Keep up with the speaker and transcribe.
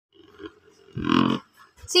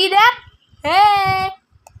See that? Hey!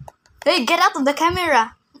 Hey, get out of the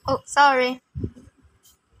camera. Oh, sorry.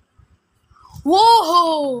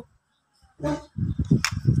 Whoa!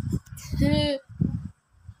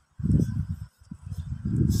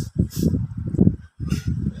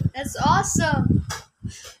 That's awesome.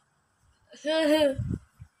 That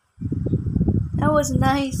was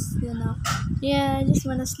nice, you know. Yeah, I just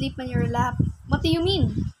wanna sleep on your lap. What do you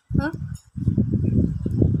mean? Huh?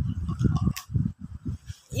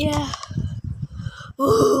 Yeah.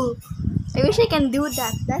 Ooh. I wish I can do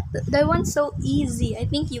that. That one's so easy. I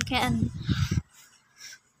think you can.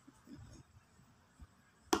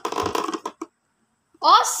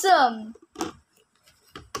 Awesome.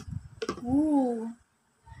 Ooh.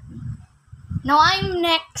 Now I'm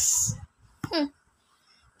next.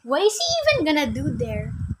 What is he even gonna do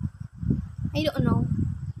there? I don't know.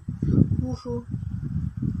 Woohoo.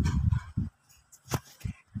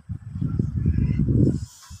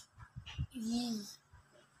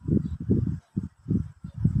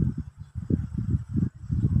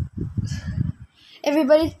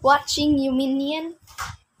 Everybody's watching you, Minion.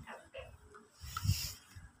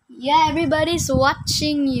 Yeah, everybody's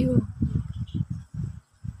watching you.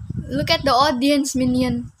 Look at the audience,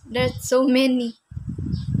 Minion. There's so many.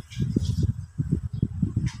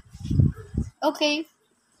 Okay.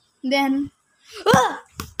 Then. Ah!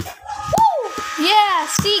 Woo! Yeah,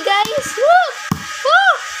 see guys? Woo! Woo!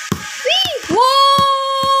 See?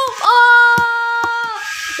 Whoa! Oh!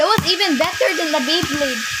 That was even better than the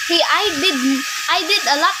Beyblade. Hey, I did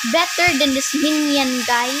a lot better than this Minion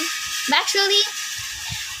guy. Actually,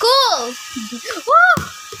 cool! Woo!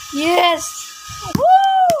 Yes! Woo!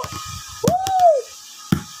 Woo!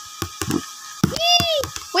 Yay!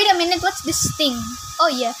 Wait a minute, what's this thing? Oh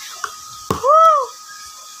yeah. Woo!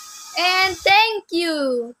 And thank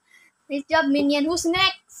you! Nice job, Minion. Who's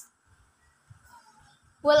next?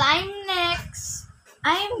 Well, I'm next.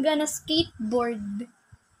 I'm gonna skateboard.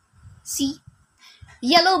 See?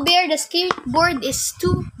 Yellow Bear, the skateboard is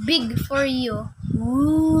too big for you.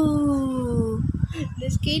 Ooh. The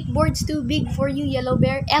skateboard's too big for you, Yellow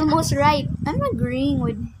Bear. Elmo's right. I'm agreeing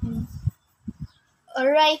with him.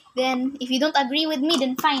 Alright then. If you don't agree with me,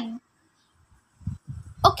 then fine.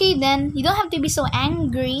 Okay then. You don't have to be so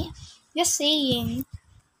angry. Just saying.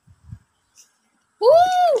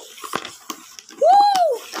 Woo! Woo!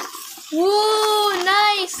 Woo!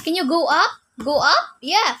 Nice! Can you go up? Go up?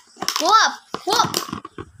 Yeah. Go up. Whoop!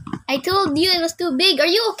 I told you it was too big. Are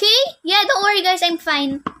you okay? Yeah, don't worry guys. I'm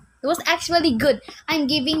fine. It was actually good. I'm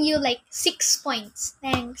giving you like 6 points.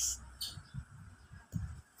 Thanks.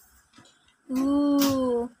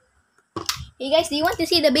 Ooh. Hey guys, do you want to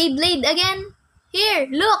see the Beyblade again? Here,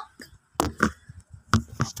 look.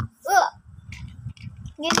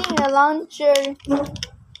 Getting the launcher.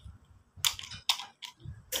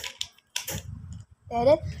 Get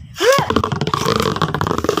it?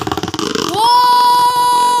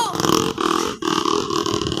 Whoa!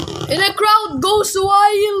 And the crowd goes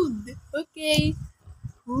wild. Okay.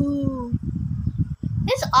 Ooh.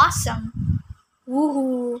 That's awesome.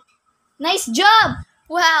 Ooh. Nice job.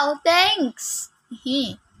 Wow, thanks.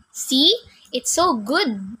 See? It's so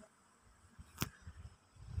good.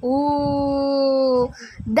 Ooh.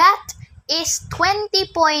 That is 20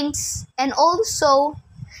 points and also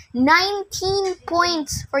 19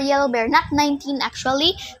 points for Yellow Bear. Not 19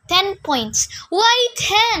 actually. 10 points. Why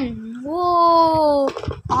 10? Whoa.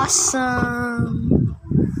 Awesome.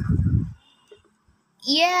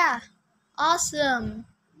 Yeah. Awesome.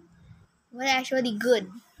 Well, actually good.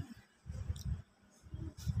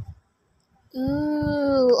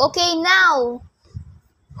 Ooh. Okay, now.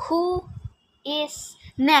 Who is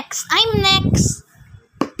next? I'm next.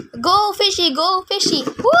 Go, Fishy. Go, Fishy.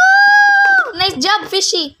 Woo! Nice job,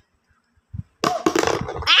 Fishy.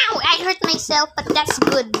 Ow! I hurt myself, but that's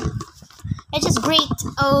good. It's just great.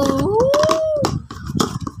 Oh!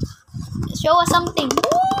 Show us something.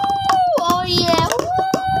 Woo! Oh yeah!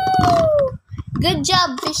 Woo! Good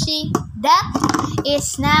job, Fishy. That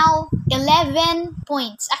is now 11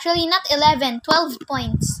 points. Actually, not 11, 12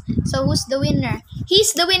 points. So who's the winner?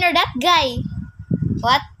 He's the winner, that guy.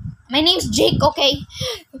 What? My name's Jake, okay?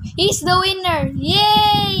 He's the winner.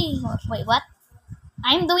 Yay! Wait, what?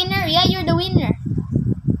 I'm the winner? Yeah, you're the winner.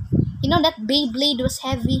 You know that Beyblade was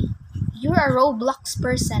heavy. You're a Roblox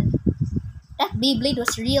person. That Beyblade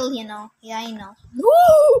was real, you know. Yeah, I know.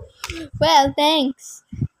 Woo! Well, thanks.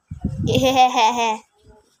 Yeah.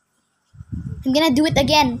 I'm gonna do it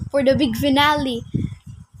again for the big finale.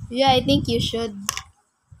 Yeah, I think you should.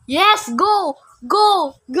 Yes, go!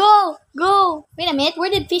 Go! Go! Go! Wait a minute, where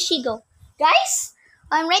did Fishy go? Guys?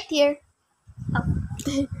 I'm right here. Oh.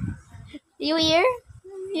 You here?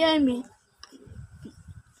 Yummy.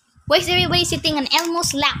 Why is everybody sitting on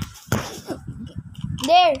Elmo's lap?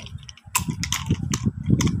 There.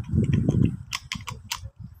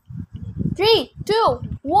 3, 2,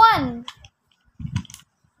 1.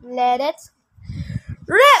 Let it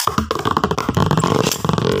rip.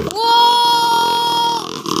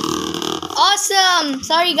 Whoa! Awesome.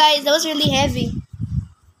 Sorry guys, that was really heavy.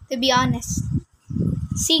 To be honest.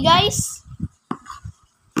 See guys?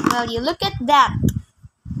 Well, you look at that.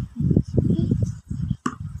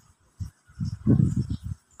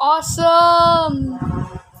 Awesome.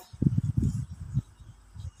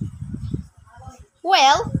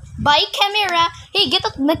 Well, buy camera. Hey, get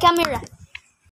out the camera.